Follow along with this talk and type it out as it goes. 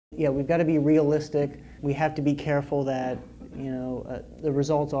Yeah, we've got to be realistic. We have to be careful that, the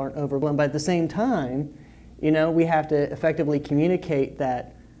results aren't overblown. But at the same time, we have to effectively communicate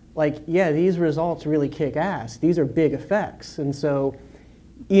that, yeah, these results really kick ass. These are big effects. And so,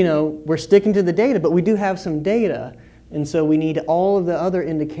 we're sticking to the data, but we do have some data. And so we need all of the other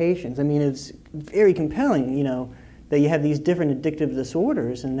indications. I mean, it's very compelling, that you have these different addictive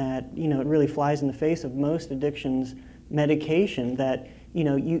disorders and that, it really flies in the face of most addictions medication that,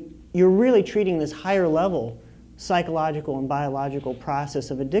 you're really treating this higher level psychological and biological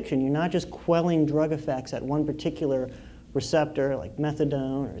process of addiction. You're not just quelling drug effects at one particular receptor like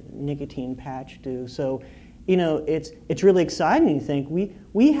methadone or nicotine patch do. So, it's really exciting to think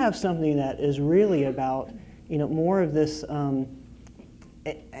we have something that is really about, more of this.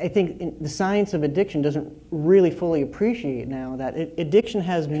 I think the science of addiction doesn't really fully appreciate now that addiction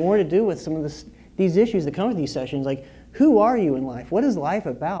has more to do with some of these issues that come with these sessions, like who are you in life? What is life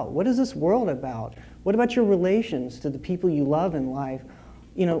about? What is this world about? What about your relations to the people you love in life?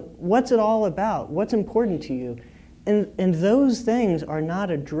 What's it all about? What's important to you? And those things are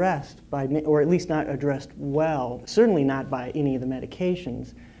not addressed by, or at least not addressed well, certainly not by any of the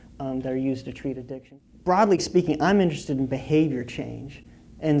medications that are used to treat addiction. Broadly speaking, I'm interested in behavior change.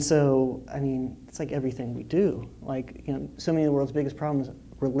 And so, I mean, it's like everything we do. So many of the world's biggest problems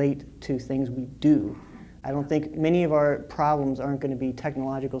relate to things we do. I don't think many of our problems aren't going to be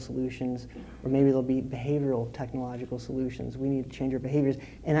technological solutions, or maybe they'll be behavioral technological solutions. We need to change our behaviors.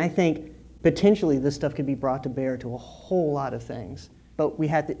 And I think potentially this stuff could be brought to bear to a whole lot of things. But we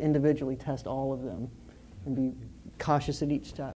have to individually test all of them and be cautious at each step.